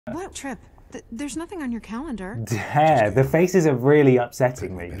What trip? There's nothing on your calendar. Yeah, the faces are really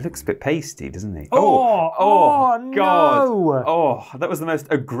upsetting me. He looks a bit pasty, doesn't he? Oh, God. no. Oh, that was the most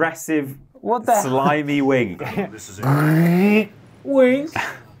aggressive, What the slimy wink. This is it. Wink.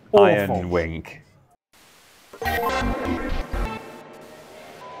 Iron wink.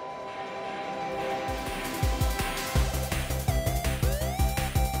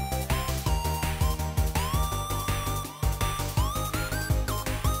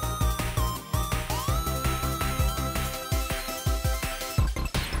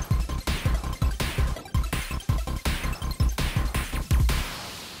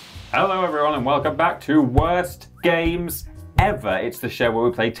 Hello everyone and welcome back to Worst Games Ever. It's the show where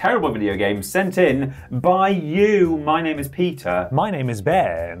we play terrible video games sent in by you. My name is Peter. My name is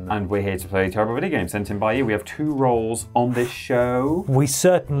Ben. And we're here to play terrible video games sent in by you. We have two roles on this show. We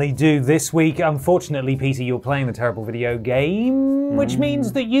certainly do this week. Unfortunately, Peter, you're playing the terrible video game, which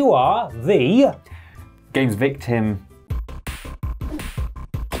means that you are the... game's victim.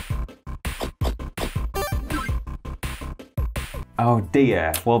 Oh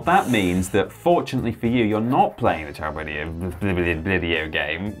dear. Well, that means that fortunately for you, you're not playing the terrible video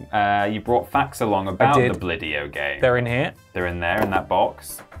game. You brought facts along about the Blidio game. They're in here. They're in there, in that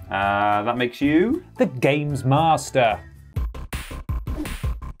box. That makes you... the Games Master.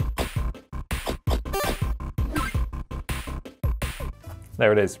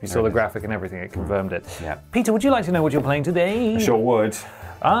 There it is. We saw the graphic and everything. It confirmed it. Yeah. Peter, would you like to know what you're playing today? I sure would.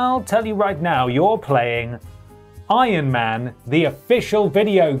 I'll tell you right now, you're playing Iron Man, the official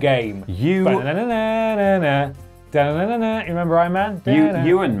video game. You... You remember Iron Man?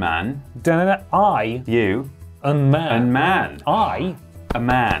 You and man. I You. and man. And man. I A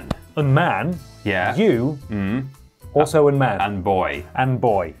man. and man. Yeah. You also and man. And boy. And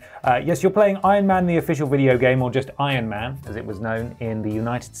boy. Yes, you're playing Iron Man, the official video game, or just Iron Man, as it was known in the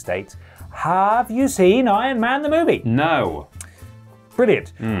United States. Have you seen Iron Man the movie? No.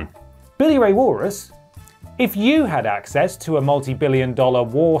 Brilliant. Billy Ray Walrus, if you had access to a multi-billion-dollar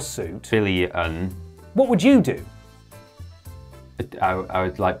war suit, Billion. what would you do? I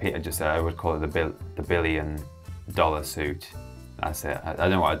would, like Peter just said, I would call it the $1 billion suit. That's it. I don't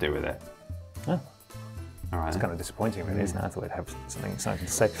know what I'd do with it. Oh. All right. It's kind of disappointing, really, isn't it? I thought I'd have something exciting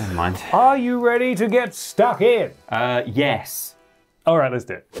to say. Never mind. Are you ready to get stuck in? Yes. All right, let's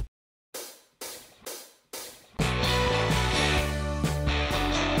do it.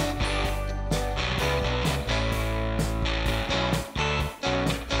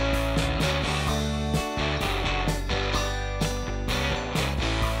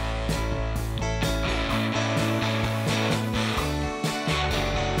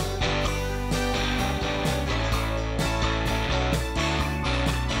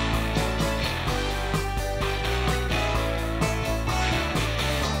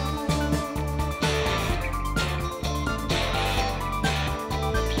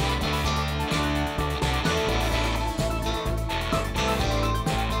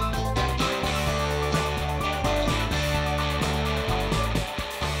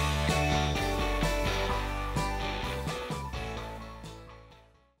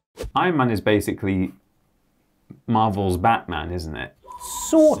 Iron Man is basically Marvel's Batman, isn't it?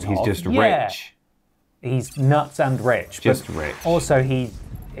 Sort of. He's just yeah. rich. He's nuts and rich. Just but rich. Also, he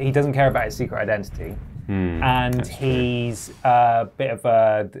doesn't care about his secret identity. And he's a bit of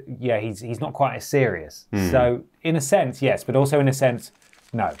a, he's not quite as serious. So in a sense, yes, but also in a sense,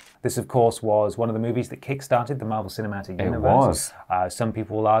 no. This, of course, was one of the movies that kick-started the Marvel Cinematic Universe. It was. Some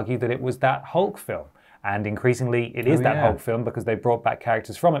people will argue that it was that Hulk film. And increasingly, it is that Hulk film because they brought back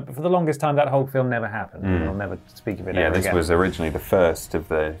characters from it. But for the longest time, that Hulk film never happened. We'll never speak of it ever this again. was originally the first of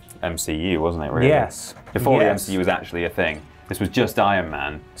the MCU, wasn't it, really? Yes. Before the MCU was actually a thing. This was just Iron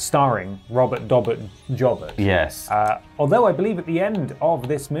Man. Starring Robert Dobbert Jobbert. Yes. Although I believe at the end of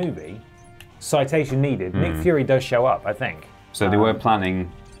this movie, citation needed, Nick Fury does show up, I think. So they were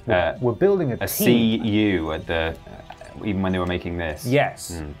planning We're building a team. CU at the... even when they were making this.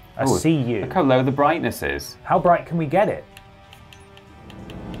 Yes, a CU. Look how low the brightness is. How bright can we get it?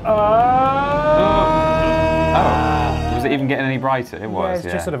 Was it even getting any brighter? It was,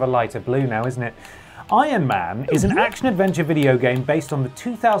 It's just sort of a lighter blue now, isn't it? Iron Man is an action-adventure video game based on the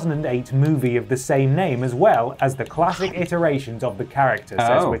 2008 movie of the same name, as well as the classic iterations of the character,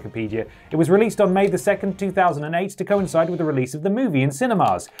 says Wikipedia. It was released on May the 2nd, 2008 to coincide with the release of the movie in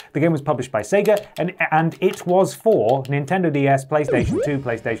cinemas. The game was published by Sega, and it was for Nintendo DS, PlayStation 2,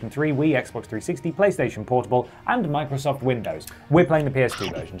 PlayStation 3, Wii, Xbox 360, PlayStation Portable, and Microsoft Windows. We're playing the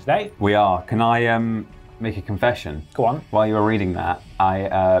PS2 version today. We are. Can I make a confession? Go on. While you were reading that,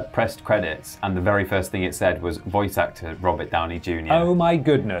 I pressed credits, and the very first thing it said was voice actor Robert Downey Jr. Oh my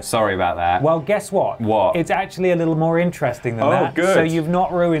goodness. Sorry about that. Well, guess what? What? It's actually a little more interesting than that. Good. So you've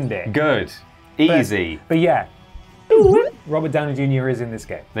not ruined it. Good. Easy. But yeah, Robert Downey Jr. is in this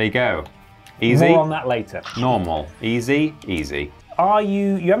game. There you go. Easy. More on that later. Normal. Easy. Easy.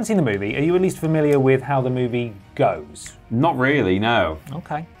 You haven't seen the movie, are you at least familiar with how the movie goes? Not really, no.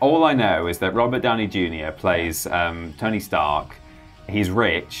 Okay. All I know is that Robert Downey Jr. plays Tony Stark. He's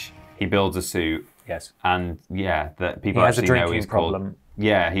rich. He builds a suit. Yes. And yeah, that people He has a actually know drinking he's problem. called.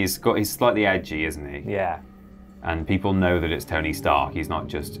 Yeah, he's slightly edgy, isn't he? Yeah. And people know that it's Tony Stark. He's not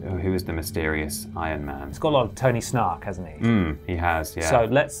just who is the mysterious Iron Man. He's got a lot of Tony Snark, hasn't he? He has, yeah. So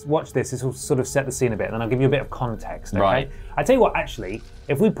let's watch this. This will sort of set the scene a bit, and then I'll give you a bit of context. Okay? Right. I tell you what, actually,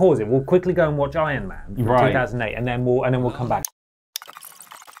 if we pause it, we'll quickly go and watch Iron Man from Right. 2008, and then we'll come back.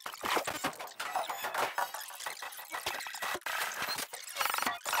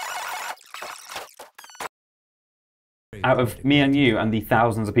 Out of me and you and the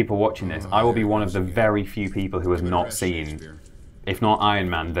thousands of people watching this, I will be one of the very few people who has not seen, if not Iron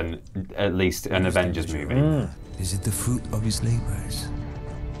Man, then at least an Avengers movie. Is it the fruit of his labors?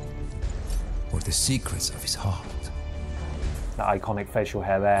 Or the secrets of his heart? That iconic facial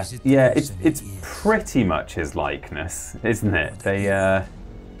hair there. Yeah, it's pretty much his likeness, isn't it?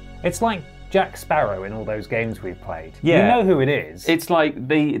 It's like Jack Sparrow in all those games we've played. Yeah. You know who it is. It's like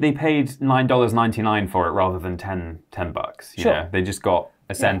they paid $9.99 for it rather than $10. Sure. Yeah, they just got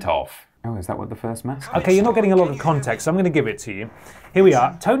a cent off. Oh, is that what the first mask? Okay, you're not getting a lot of context, so I'm going to give it to you. Here we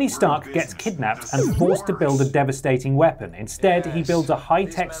are. Tony Stark gets kidnapped and forced to build a devastating weapon. Instead, he builds a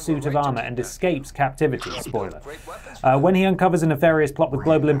high-tech suit of armor and escapes captivity. Spoiler. When he uncovers a nefarious plot with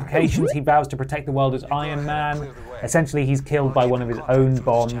global implications, he vows to protect the world as Iron Man. Essentially, he's killed by one of his own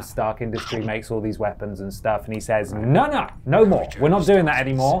bombs. Stark Industry makes all these weapons and stuff, and he says, no more. We're not doing that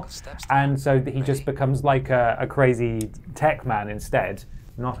anymore. And so he just becomes like a crazy tech man instead.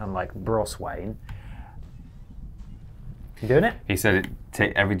 Not unlike Bruce Wayne. You doing it? He said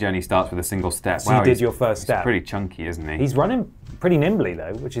every journey starts with a single step. So you did your first step. He's pretty chunky, isn't he? He's running pretty nimbly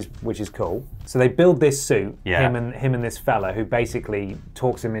though, which is cool. So they build this suit, Yeah. him and this fella who basically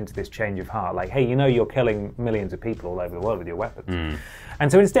talks him into this change of heart. Like, hey, you know you're killing millions of people all over the world with your weapons.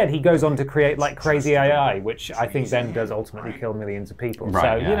 And so instead he goes on to create like crazy AI, which I think then does ultimately kill millions of people. Right,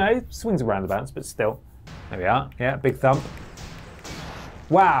 so, yeah. you know, swings around the bounce, but still. There we are. Yeah, big thump.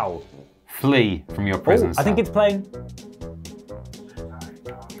 Wow. Flee from your prison I think cell. it's playing.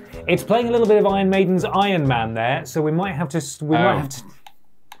 It's playing a little bit of Iron Maiden's Iron Man there, so we might have to try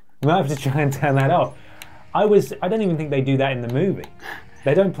and turn that off. I don't even think they do that in the movie.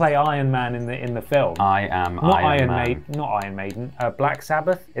 They don't play Iron Man in the film. I am Not Iron Man. Not Iron Maiden. Black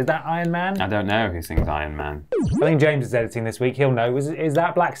Sabbath. Is that Iron Man? I don't know who sings Iron Man. I think James is editing this week. He'll know. Is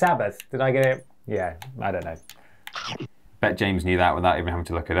that Black Sabbath? Did I get it? Yeah. I don't know. Bet James knew that without even having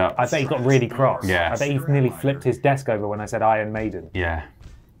to look it up. I bet he got really cross. Yeah. I bet he nearly flipped his desk over when I said Iron Maiden. Yeah.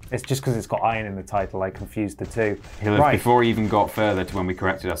 It's just because it's got iron in the title, I confused the two. He'll have, before he even got further to when we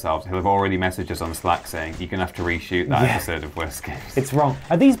corrected ourselves, he'll have already messaged us on Slack saying, you're going to have to reshoot that episode of Worst Games. It's wrong.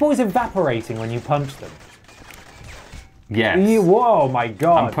 Are these boys evaporating when you punch them? Yes. Whoa, my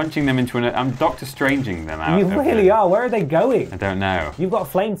God. I'm punching them into I'm Doctor Stranging them out. You really are. Where are they going? I don't know. You've got a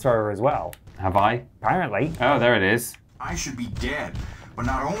flamethrower as well. Have I? Apparently. Oh, there it is. I should be dead, but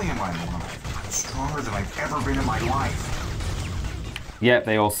not only am I alive, I'm stronger than I've ever been in my life. Yep,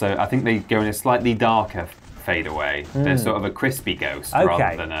 they also, I think they go in a slightly darker fade away. They're sort of a crispy ghost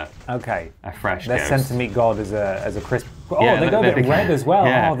rather than a fresh They're ghost. sent to meet God as a crisp. Oh, Yeah, they go a bit red as well.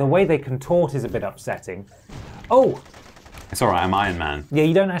 Yeah. Oh, the way they contort is a bit upsetting. Oh, It's alright, I'm Iron Man. yeah,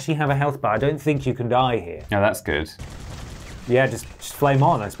 you don't actually have a health bar. I don't think you can die here. No, that's good. Yeah, just flame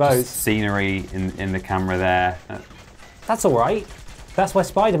on, I suppose. Just scenery in the camera there. That's all right. That's why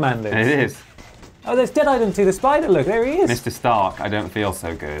Spider-Man lives. It is. Oh, there's Dead Item 2, the spider. Look, there he is. Mr. Stark, I don't feel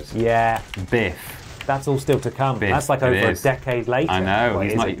so good. Yeah, Biff. that's all still to come. Biff, That's like it over a is. decade later. I know, Well, it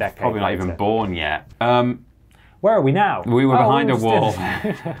he's is not, a decade probably not later. even born yet. Where are we now? We were behind a wall.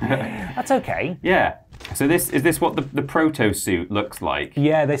 That's okay. Yeah. So is this what the proto suit looks like?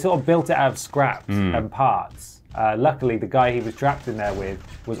 Yeah, they sort of built it out of scraps and parts. Luckily, the guy he was trapped in there with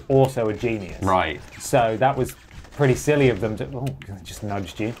was also a genius. Right. So that was pretty silly of them to... Oh, I just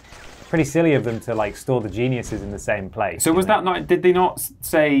nudged you. Pretty silly of them to like store the geniuses in the same place. So was that not? Did they not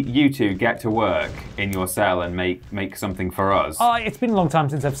say you two get to work in your cell and make something for us? Oh, it's been a long time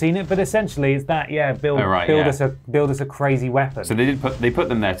since I've seen it, but essentially it's that. Yeah, build us a crazy weapon. So they put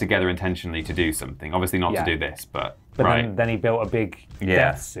them there together intentionally to do something. Obviously not to do this, but then he built a big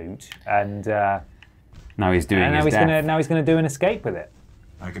death suit, and Now he's doing and his death. now he's gonna do an escape with it.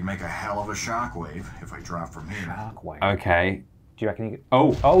 I could make a hell of a shockwave if I drop from here. Shockwave. Okay. Do you reckon he could...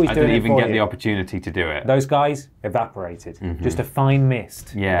 Oh, he's I doing didn't it even for get you. the opportunity to do it. Those guys evaporated. Just a fine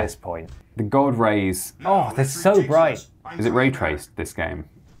mist at this point. The God rays. Oh, they're so bright. Is it ray traced, this game?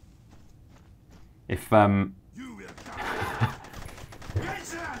 If,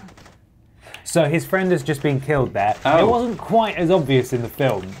 So his friend has just been killed there. Oh. It wasn't quite as obvious in the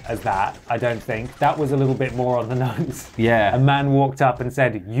film as that, I don't think. That was a little bit more on the nose. Yeah. A man walked up and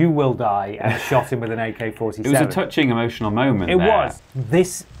said, "You will die," and shot him with an AK-47. It was a touching, emotional moment It there. was.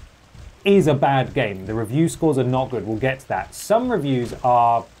 This is a bad game. The review scores are not good. We'll get to that. Some reviews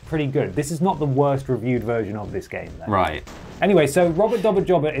are pretty good. This is not the worst reviewed version of this game, though. Right. Anyway, so Robert Dobber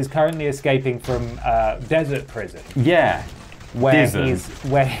Jobber is currently escaping from desert prison, Yeah. where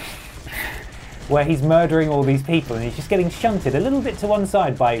Dizzen. where he's murdering all these people, and he's just getting shunted a little bit to one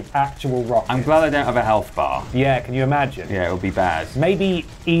side by actual rockets. I'm glad I don't have a health bar. Yeah, can you imagine? Yeah, it would be bad. Maybe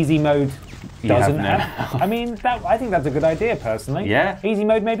easy mode doesn't have no have. I mean, I think that's a good idea, personally. Yeah. Easy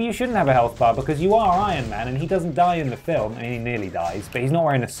mode, maybe you shouldn't have a health bar because you are Iron Man, and he doesn't die in the film. I mean, he nearly dies, but he's not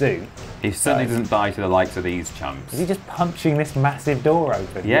wearing a suit. He certainly doesn't die to the likes of these chumps. Is he just punching this massive door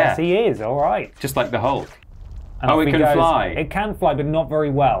open? Yeah. Yes, he is. All right. Just like the Hulk. And Oh, off it he can goes. fly. It can fly, but not very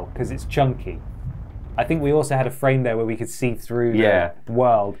well because it's chunky. I think we also had a frame there where we could see through the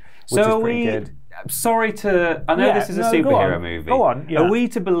world, which is pretty good. Sorry to... I know Yeah, this is a no, go superhero on. movie. Go on, yeah. Are we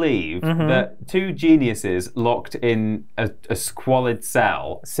to believe that two geniuses locked in a squalid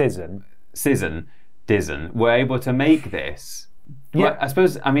cell, Sizzon. Dizen, were able to make this? Yeah. Well, I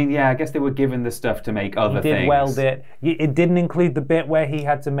suppose, I guess they were given the stuff to make other He did things. weld it. It didn't include the bit where he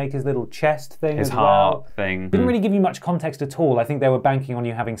had to make his little chest thing His as heart well. thing. Didn't really give you much context at all. I think they were banking on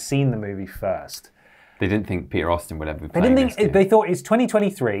you having seen the movie first. They didn't think Peter Austin would ever be They playing didn't this, think. did They thought it's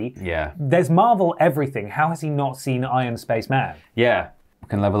 2023. Yeah. There's Marvel everything. How has he not seen Iron Space Man? Yeah. We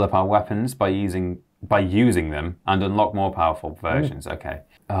can level up our weapons by using them and unlock more powerful versions. Okay.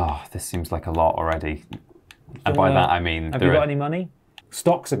 Oh, this seems like a lot already. And by that I mean... Have you got any money?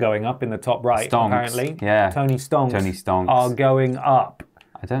 Stocks are going up in the top right, Stonks, apparently. yeah. Tony Stonks are going up.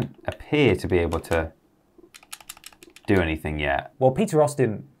 I don't appear to be able to do anything yet. Well, Peter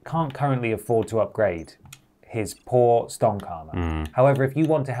Austin can't currently afford to upgrade his poor stonk armor. However, if you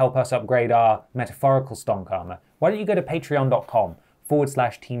want to help us upgrade our metaphorical stonk armor, why don't you go to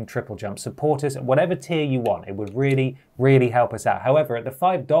patreon.com/Team TripleJump. Support us at whatever tier you want. It would really, really help us out. However, at the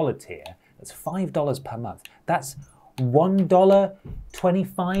 $5 tier, that's $5 per month. That's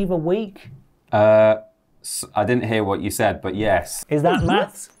 $1.25 a week. I didn't hear what you said, but yes. Is that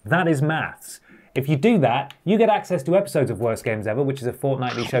maths? That is maths. If you do that, you get access to episodes of Worst Games Ever, which is a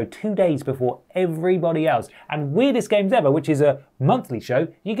fortnightly show 2 days before everybody else. And Weirdest Games Ever, which is a monthly show,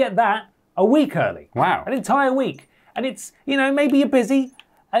 you get that a week early. Wow. An entire week. And it's, maybe you're busy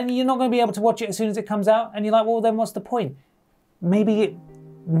and you're not going to be able to watch it as soon as it comes out. And you're like, well, then what's the point? Maybe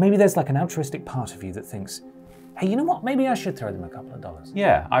there's like an altruistic part of you that thinks, hey, you know what? Maybe I should throw them a couple of dollars.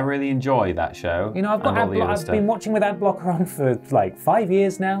 Yeah, I really enjoy that show. I've been watching with Adblocker on for like 5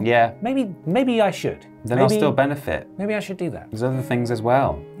 years now. Yeah. Maybe I should. Then I'll still benefit. Maybe I should do that. There's other things as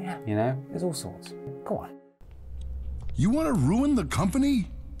well. Yeah. There's all sorts. Go on. You want to ruin the company?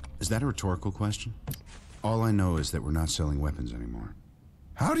 Is that a rhetorical question? All I know is that we're not selling weapons anymore.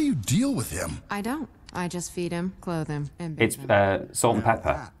 How do you deal with him? I don't. I just feed him, clothe him, and It's bathe him. salt and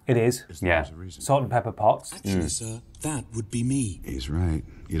pepper. It is. Yeah. Salt and pepper pots. Actually, sir, that would be me. He's right.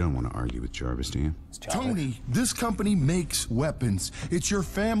 You don't want to argue with Jarvis, do you? Tony, this company makes weapons. It's your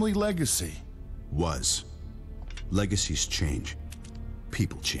family legacy. Was. Legacies change.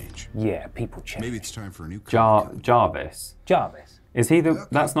 People change. Yeah, people change. Maybe it's time for a new company. Jarvis. Jarvis. Is he the...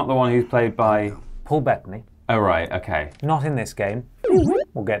 That's not the one who's played by... Paul Bettany. Oh, right, okay. Not in this game.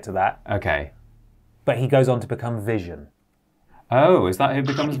 We'll get to that. Okay. But he goes on to become Vision. Oh, is that who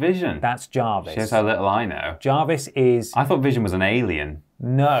becomes Vision? That's Jarvis. Shows how little I know. Jarvis is... I thought Vision was an alien.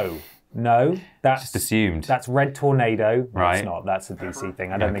 No, that's... Just assumed. That's Red Tornado. No, Right. It's not. That's a DC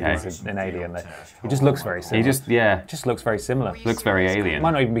thing. I don't Okay. think it's an alien. He just looks very similar. He just looks very similar. looks very alien.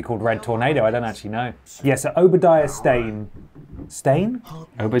 Might not even be called Red Tornado. I don't actually know. Yeah, so Obadiah Stane... Stane?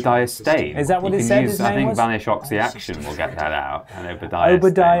 Obadiah Stane. Is that what You it can said use, his I name think was? Vanish Oxy Action will get that out. And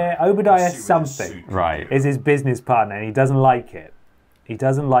Obadiah Obadiah something Right. is his business partner, and he doesn't like it. He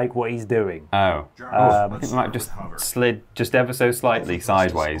doesn't like what he's doing. Oh. I think we might have just slid just ever so slightly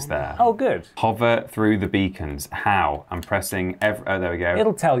sideways there. Oh, good. Hover through the beacons. How? I'm pressing every... Oh, there we go.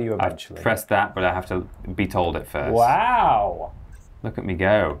 It'll tell you eventually. I've pressed that, but I have to be told it first. Wow. Look at me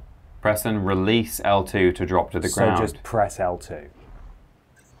go. Press and release L2 to drop to the ground. So just press L2.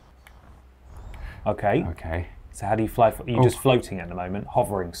 Okay. Okay. So how do you fly? You're just floating at the moment.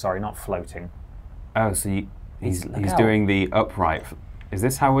 Hovering, sorry, not floating. Oh, so he's Look out. doing the upright. Is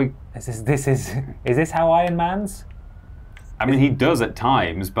this how we... Is this how Iron Man's? I mean, he does at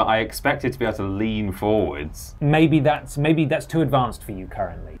times, but I expect it to be able to lean forwards. Maybe that's too advanced for you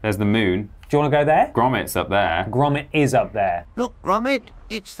currently. There's the moon. Do you want to go there? Gromit's up there. Gromit is up there. Look, Gromit,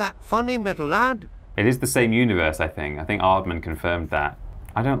 it's that funny little lad. It is the same universe, I think. I think Aardman confirmed that.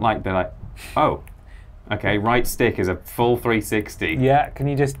 I don't like the, like... Oh. Okay, right stick is a full 360. Yeah, can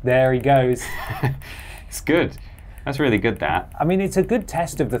you just... There he goes. It's good. That's really good, that. I mean, it's a good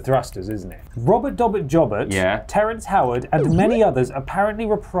test of the thrusters, isn't it? Robert Dobbert Jobbert, Yeah. Terrence Howard, and many others apparently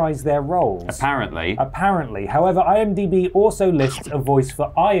reprise their roles. Apparently. Apparently. However, IMDb also lists a voice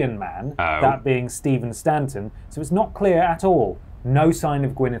for Iron Man, that being Stephen Stanton, so it's not clear at all. No sign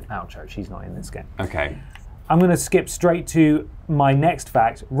of Gwyneth Paltrow. She's not in this game. Okay. I'm going to skip straight to my next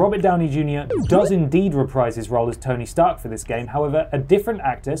fact. Robert Downey Jr. does indeed reprise his role as Tony Stark for this game. However, a different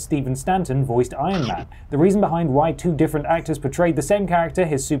actor, Stephen Stanton, voiced Iron Man. The reason behind why two different actors portrayed the same character,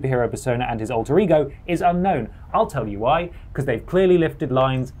 his superhero persona and his alter ego, is unknown. I'll tell you why, because they've clearly lifted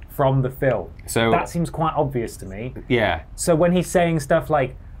lines from the film. So that seems quite obvious to me. Yeah. So when he's saying stuff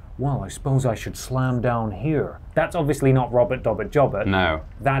like, well, I suppose I should slam down here. That's obviously not Robert Dobbert Jobbert. No.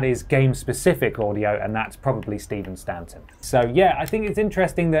 That is game-specific audio, and that's probably Stephen Stanton. So yeah, I think it's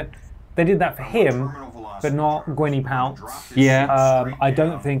interesting that they did that for him, but not Gwyneth Paltrow. Yeah. I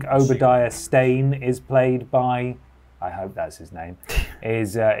don't think Obadiah Stane is played by... I hope that's his name.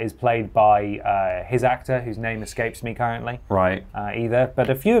 is played by his actor, whose name escapes me currently. Right. Either. But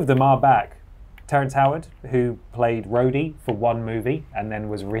a few of them are back. Terrence Howard, who played Rhodey for one movie and then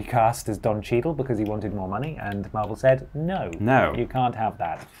was recast as Don Cheadle because he wanted more money, and Marvel said, no, you can't have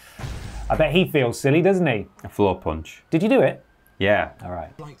that. I bet he feels silly, doesn't he? A floor punch. Did you do it? Yeah. All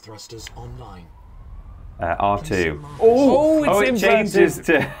right. Flight thrusters online. R2. Oh, it changes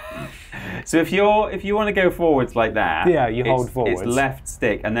to... So if you want to go forwards like that... Yeah, you hold forwards. It's left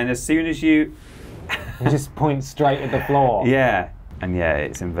stick, and then as soon as you... You just point straight at the floor. Yeah. And yeah,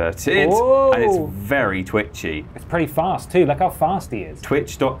 it's inverted. Whoa. And it's very twitchy. It's pretty fast too, look how fast he is.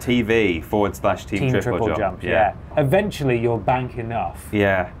 Twitch.tv /Team Triple Jump. Yeah. Eventually you'll bank enough.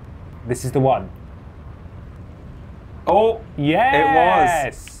 Yeah. This is the one. Oh, yes! it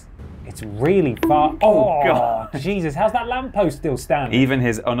was. It's really far. Oh, God. Jesus, how's that lamppost still standing? Even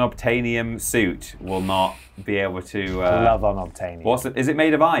his unobtainium suit will not be able to... Love unobtainium. Is it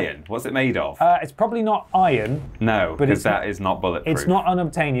made of iron? What's it made of? It's probably not iron. No, because that is not bulletproof. It's not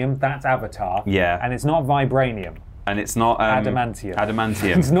unobtainium, that's Avatar. Yeah. And it's not vibranium. And it's not... adamantium.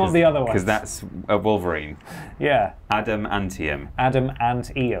 Adamantium. It's not the other one. Because that's a Wolverine. Yeah. Adamantium.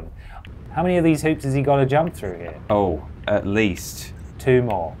 Adamantium. How many of these hoops has he got to jump through here? Oh, at least... Two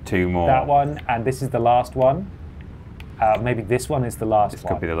more. Two more. That one, and this is the last one. Maybe this one is the last one. This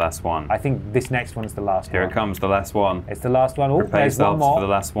could be the last one. I think this next one is the last one. Here it comes, the last one. It's the last one. Oh, Prepare there's one yourselves more. for the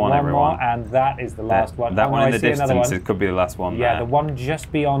last one, one everyone. More, and that is the last one. That oh, one no, in I the see another distance, one. it could be the last one Yeah, there. the one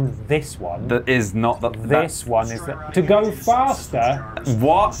just beyond this one. That is not the... This one is the... To go faster...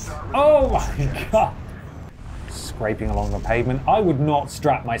 What? Oh my God. Scraping along the pavement. I would not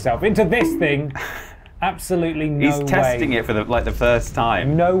strap myself into this thing. Absolutely no way. He's testing it for the first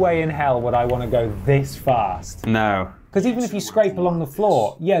time. No way in hell would I want to go this fast. No. Because even if you scrape along the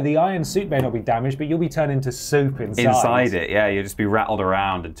floor, yeah, the iron suit may not be damaged, but you'll be turned into soup inside. Inside it, yeah. You'll just be rattled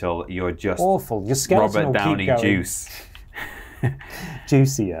around until you're just... Awful. Your skeleton Robert will Downey keep going. juice.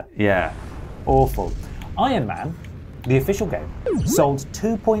 Juicier. Yeah. Awful. Iron Man, the official game, sold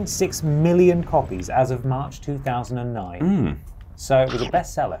 2.6 million copies as of March 2009. So it was a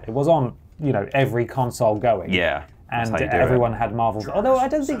bestseller. It was on, you know, every console going. Yeah. And everyone had Marvel's. Although I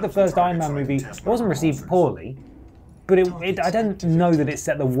don't think the first Iron Man movie, it wasn't received poorly, but I don't know that it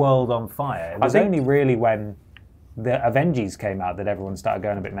set the world on fire. It was only really when the Avengers came out that everyone started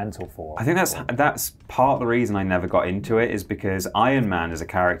going a bit mental for. I think that's part of the reason I never got into it, is because Iron Man as a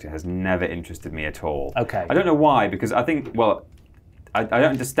character has never interested me at all. Okay. I don't know why, because I think, well, I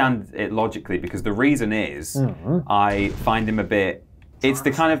don't understand it logically, because the reason is I find him a bit... It's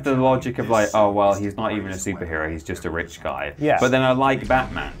the kind of the logic of like, oh, well, he's not even a superhero, he's just a rich guy. Yeah. But then I like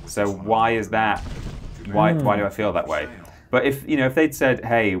Batman, so why is that? Why do I feel that way? But if they'd said,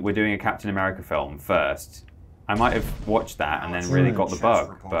 hey, we're doing a Captain America film first, I might have watched that and then really got the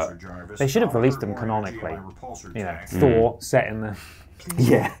bug. But they should have released them canonically. You know, Thor set in the...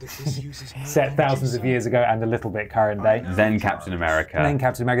 Yeah. set thousands of years ago and a little bit current day. Then Captain America. And then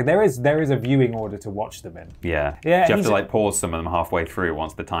Captain America. There is a viewing order to watch them in. Yeah. Yeah. You have to like pause some of them halfway through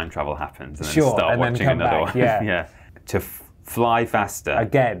once the time travel happens, and then Sure, start and then watching come another back, one. yeah. Yeah. To fly faster.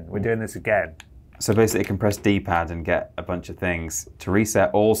 Again, we're doing this again. So basically, you can press D-pad and get a bunch of things. To reset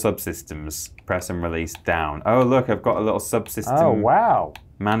all subsystems, press and release down. Oh, look, I've got a little subsystem Oh, wow.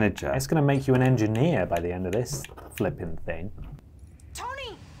 manager. It's going to make you an engineer by the end of this flipping thing.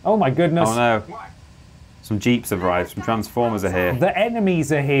 Tony! Oh, my goodness. Oh, no. Some Jeeps have arrived. Some Transformers are here. The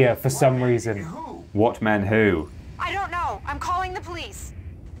enemies are here for some reason. What men who? I don't know. I'm calling the police.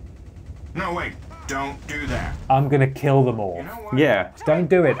 No, wait. Don't do that. I'm going to kill them all. You know what? Yeah. Don't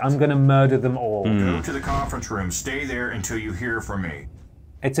do it. I'm going to murder them all. Go to the conference room. Stay there until you hear from me.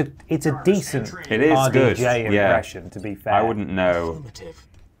 It's a decent It is RDJ good. Yeah. impression, to be fair. I wouldn't know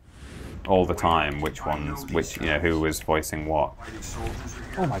all the time which ones, who was voicing what.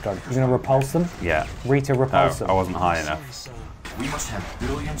 Oh my god, you're going to repulse them? Yeah. Rita, repulse Oh, them. I wasn't high enough. We must have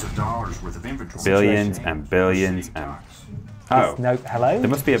billions of dollars worth of inventory. Billions and billions and... Oh, No, hello? there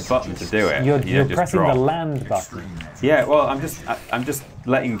must be a button to do it. You're You don't just pressing drop. the land button. Yeah, well, I'm just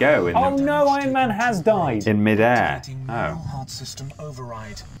letting go in Oh no, Iron Man has died. in midair. Oh, Heart system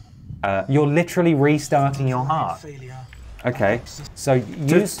override. You're literally restarting your heart. okay. So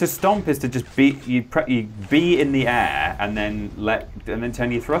use... To stomp is to just be you be in the air and then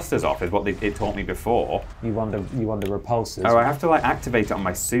turn your thrusters off. Is what it taught me before. You want the repulsors. Oh, I have to like activate it on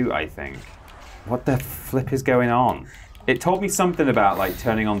my suit, I think. What the flip is going on? It taught me something about like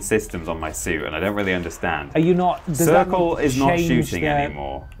turning on systems on my suit, and I don't really understand. Are you not... does that Circle is not change shooting their-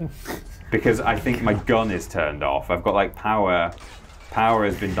 anymore because I think my gun is turned off. I've got like power. Power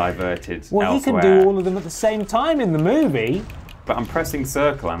has been diverted Well, elsewhere. he can do all of them at the same time in the movie. But I'm pressing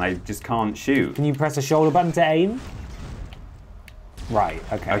circle and I just can't shoot. Can you press a shoulder button to aim? Right.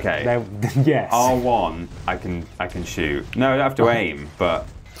 Okay. Okay. Yes. R1, I can shoot. No, I don't have to aim, but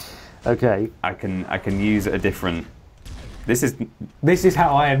Okay. I can use a different. This is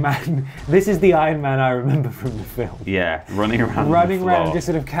how Iron Man. This is the Iron Man I remember from the film. yeah, running around. Running the around, floor. just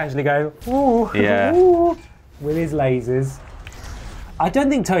sort of casually going, ooh, Yeah. ooh, with his lasers. I don't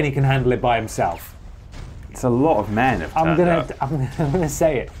think Tony can handle it by himself. It's a lot of men have turned up. I'm gonna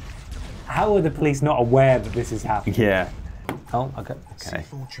say it. How are the police not aware that this is happening? Yeah. Oh, okay. Okay.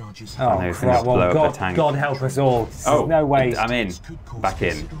 Oh, those things crap. blow Well, up the God, tank. God help us all. Oh, No way. I'm in. Back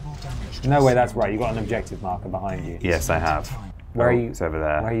in. No way. That's right. You got an objective marker behind you. Yes, I have. Where are Oh, you? It's over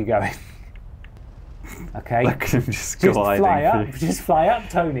there. Where are you going? Okay. Look at him just Just gliding. fly up. through. Just fly up,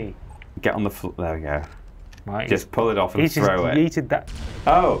 Tony. Get on the floor. There we go. Right. Just pull it off and He's just throw it. yeeted that.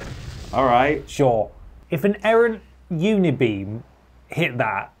 Oh, all right. Sure. If an errant unibeam hit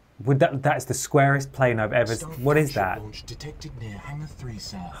that, that's the squarest plane I've ever. What is that? Detected near Hangar 3,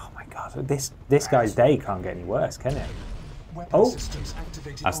 sir. Oh my god! This guy's day can't get any worse, can it? Oh.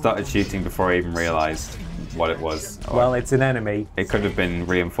 I started shooting before I even realised what it was. Well, it's an enemy. It could have been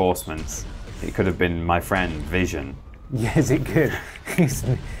reinforcements. It could have been my friend Vision. Yes, it could.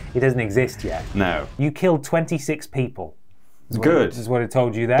 He doesn't exist yet. No. You killed 26 people. Good. This is what it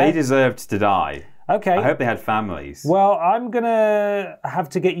told you there. They deserved to die. Okay. I hope they had families. Well, I'm gonna have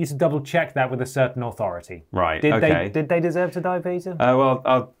to get you to double check that with a certain authority. Right. Did okay. Did they deserve to die, Peter? Well,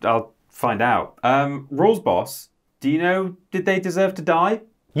 I'll find out. Rules boss. Do you know? Did they deserve to die?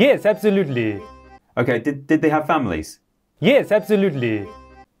 Yes, absolutely. Okay. Did they have families? Yes, absolutely.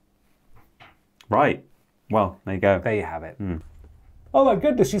 Right. Well, there you go. There you have it. Oh my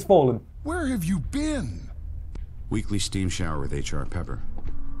goodness, she's fallen. Where have you been? Weekly steam shower with HR Pepper.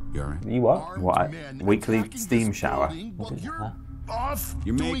 You alright? You what? What? Men Weekly attacking steam this shower. building while you're off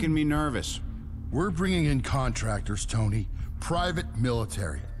You're doing- making me nervous. We're bringing in contractors, Tony. Private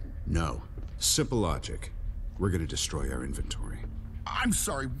military. No. Simple logic. We're gonna destroy our inventory. I'm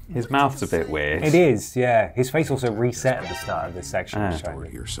sorry. His what mouth's a did you bit say? weird. It is, yeah. His face also reset at the start of this section. Ah. We're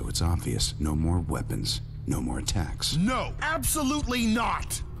here, so it's obvious. No more weapons. No more attacks. No, absolutely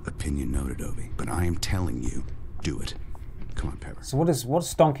not. Opinion noted, Obi. But I am telling you, do it. Come on, Pepper. So what is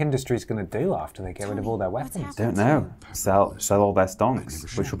Stonk Industries going to do after they get rid of all their weapons? Don't know. Sell all their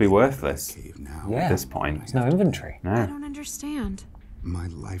stonks, which will be worthless Cave now. Yeah. at this point. There's no inventory. I No. don't understand. My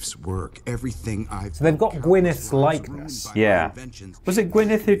life's work. Everything I've. So they've got Gwyneth's likeness. Yeah. Was it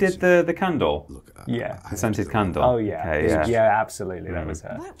Gwyneth who did the candle? Yeah. The scented candle? Oh yeah. Okay, yeah. Absolutely. That was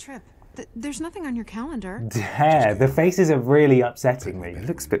her. What trip? There's nothing on your calendar. Yeah, the faces are really upsetting me. He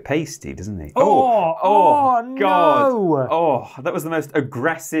looks a bit pasty, doesn't he? Oh, God. no. Oh, that was the most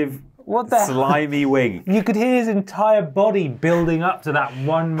aggressive, What the hell? slimy wink. You could hear his entire body building up to that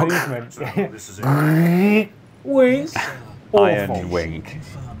one movement. This is it. Wink. Iron Awful. wink.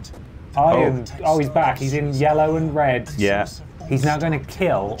 Iron. Oh, he's back. He's in yellow and red. Yeah. He's now going to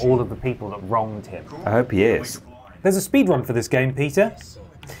kill all of the people that wronged him. I hope he is. There's a speedrun for this game, Peter.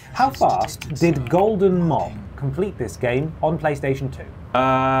 How fast did Golden Mob complete this game on PlayStation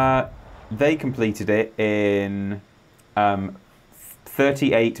 2? they completed it in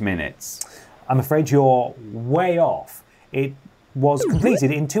 38 minutes. I'm afraid you're way off. It was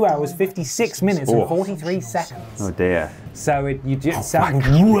completed in 2 hours, 56 minutes and 43 seconds. Oh dear. So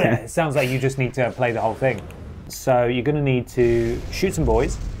it sounds like you just need to play the whole thing. So you're going to need to shoot some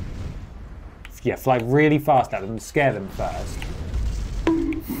boys. Yeah, fly really fast at them, scare them first.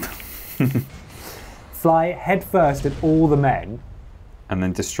 Fly head first at all the men. And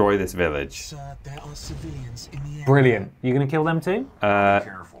then destroy this village. Sir, there are civilians in the area. Brilliant. You going to kill them too?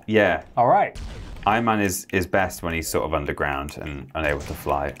 Careful. Yeah. All right. Iron Man is best when he's sort of underground and unable to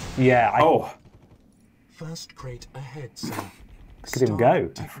fly. Yeah. First crate ahead, sir. Look at him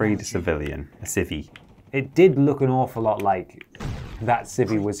go. Freed a civilian, a civvy. It did look an awful lot like that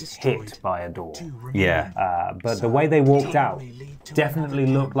civvy was hit by a door. Yeah. But the way they walked out definitely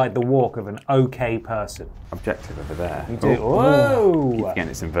looked like the walk of an okay person. Objective over there. You do. Whoa! Keep getting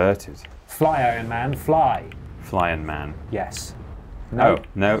it's inverted. Fly, Iron Man, fly. Flying Man. Yes. No,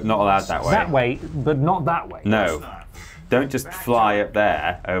 not allowed that way. That way, but not that way. No. Don't just fly up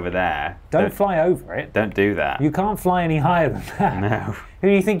there, over there. Don't fly over it. Don't do that. You can't fly any higher than that. No. Who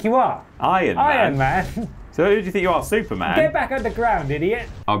do you think you are? Iron Man. Iron Man. So who do you think you are, Superman? Get back underground, idiot.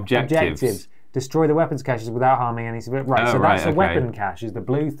 Objectives. Destroy the weapons caches without harming any civilians. Right, so that's the weapon cache, is the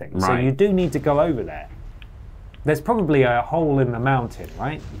blue thing. So you do need to go over there. There's probably a hole in the mountain,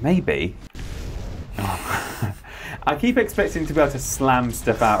 right? Maybe. I keep expecting to be able to slam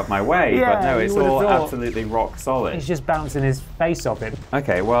stuff out of my way, but no, it's all absolutely rock solid. He's just bouncing his face off it.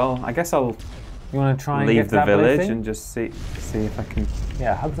 Okay, well, I guess I'll You want to try and leave get the that blue village thing? and just see if I can.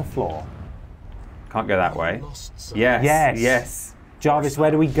 Yeah, hug the floor. Can't go that way. Yes. Yes. Jarvis,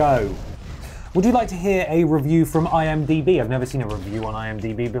 where do we go? Would you like to hear a review from IMDb? I've never seen a review on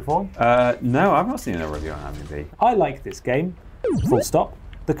IMDb before. No, I've not seen a review on IMDb. I like this game. Full stop.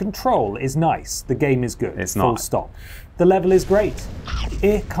 The control is nice. The game is good. It's Full not. stop. The level is great.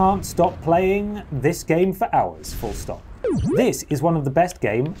 I can't stop playing this game for hours. Full stop. This is one of the best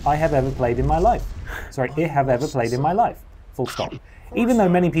games I have ever played in my life. Sorry, I have ever played in my life. Full stop. Even though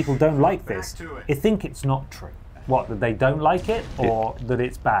many people don't like this, I think it's not true. What, that they don't like it, or that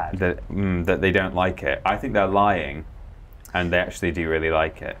it's bad? That they don't like it. I think they're lying, and they actually do really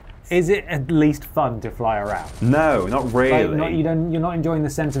like it. Is it at least fun to fly around? No, not really. Like, you're not enjoying the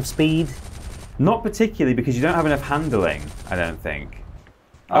sense of speed? Not particularly, because you don't have enough handling, I don't think.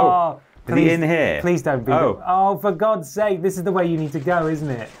 Oh, is he in here? Please don't be. Oh, for God's sake, this is the way you need to go, isn't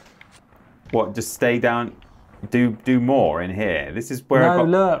it? What, just stay down, do more in here? This is where No,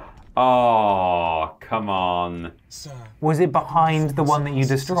 look. Oh, come on. Was it behind the one that you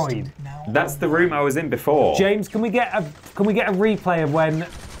destroyed? That's the room I was in before. James, can we get a replay of when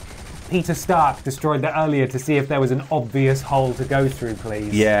Peter Stark destroyed that earlier to see if there was an obvious hole to go through,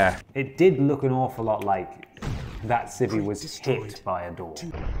 please? Yeah. It did look an awful lot like that civvy was hit by a door.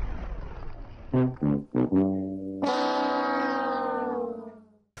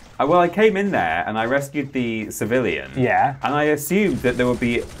 Well, I came in there and I rescued the civilian. Yeah. And I assumed that there would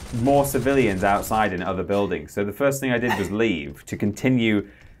be more civilians outside in other buildings. So the first thing I did was leave to continue.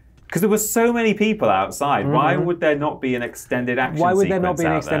 Because there were so many people outside. Why would there not be an extended action sequence? Why would there not be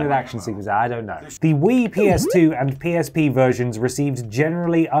an extended action sequence? I don't know. The Wii, PS2, and PSP versions received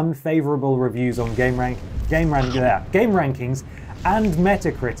generally unfavorable reviews on game rankings and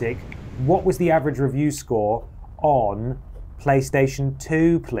Metacritic. What was the average review score on PlayStation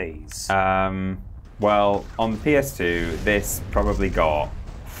 2, please? Well, on PS2, this probably got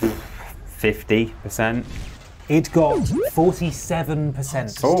 50%. It got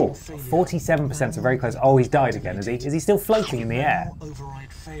 47%. Oh. 47%, so very close. Oh, he's died again, is he? Is he still floating in the air?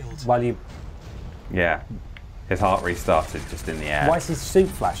 While you... Yeah. His heart restarted just in the air. Why is his suit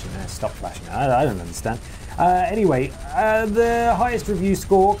flashing? Stop flashing. I don't understand. Anyway, the highest review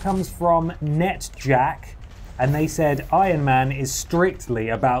score comes from NetJack, and they said Iron Man is strictly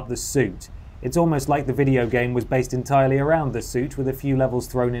about the suit. It's almost like the video game was based entirely around the suit, with a few levels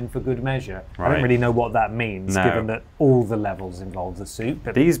thrown in for good measure. Right. I don't really know what that means, No. given that all the levels involve the suit.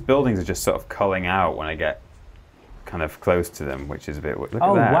 But These buildings are just sort of culling out when I get kind of close to them, which is a bit... Look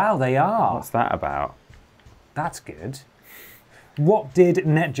oh, at that. wow, they are. What's that about? That's good. What did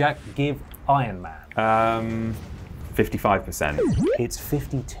NetJack give Iron Man? 55%. It's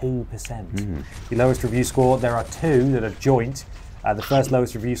 52%. The lowest review score, there are two that are joint. The first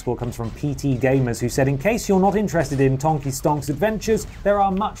lowest review score comes from PT Gamers, who said, in case you're not interested in Tonky Stonk's adventures, there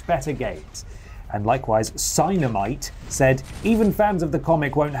are much better games. And likewise, Cynamite said, even fans of the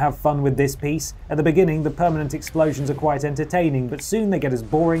comic won't have fun with this piece. At the beginning, the permanent explosions are quite entertaining, but soon they get as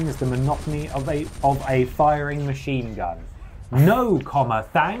boring as the monotony of a firing machine gun. No, comma,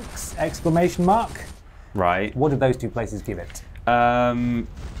 thanks, exclamation mark. Right. What did those two places give it? 30%.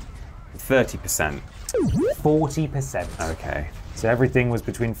 40%. Okay. So everything was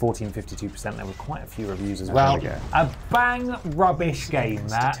between 40 and 52%. There were quite a few reviews as well. There we go. A bang rubbish game,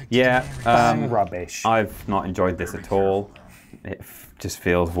 that. Yeah. Bang rubbish. I've not enjoyed this at all. It just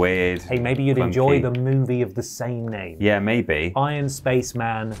feels weird. Hey, maybe you'd clunky. enjoy the movie of the same name. Yeah, maybe. Iron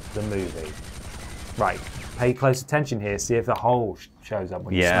Spaceman, the movie. Right. Pay close attention here. See if the hole shows up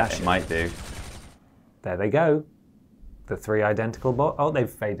when you smash it. Yeah, it might do. There they go. The three identical Oh, they've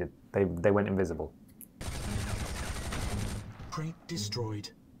faded. They went invisible. Crate destroyed.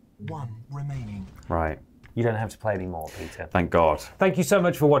 1 remaining. Right. You don't have to play anymore, Peter. Thank God. Thank you so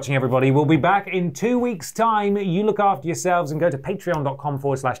much for watching, everybody. We'll be back in 2 weeks' time. You look after yourselves and go to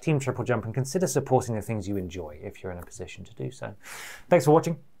patreon.com/Team TripleJump and consider supporting the things you enjoy if you're in a position to do so. Thanks for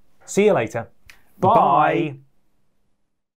watching. See you later. Bye.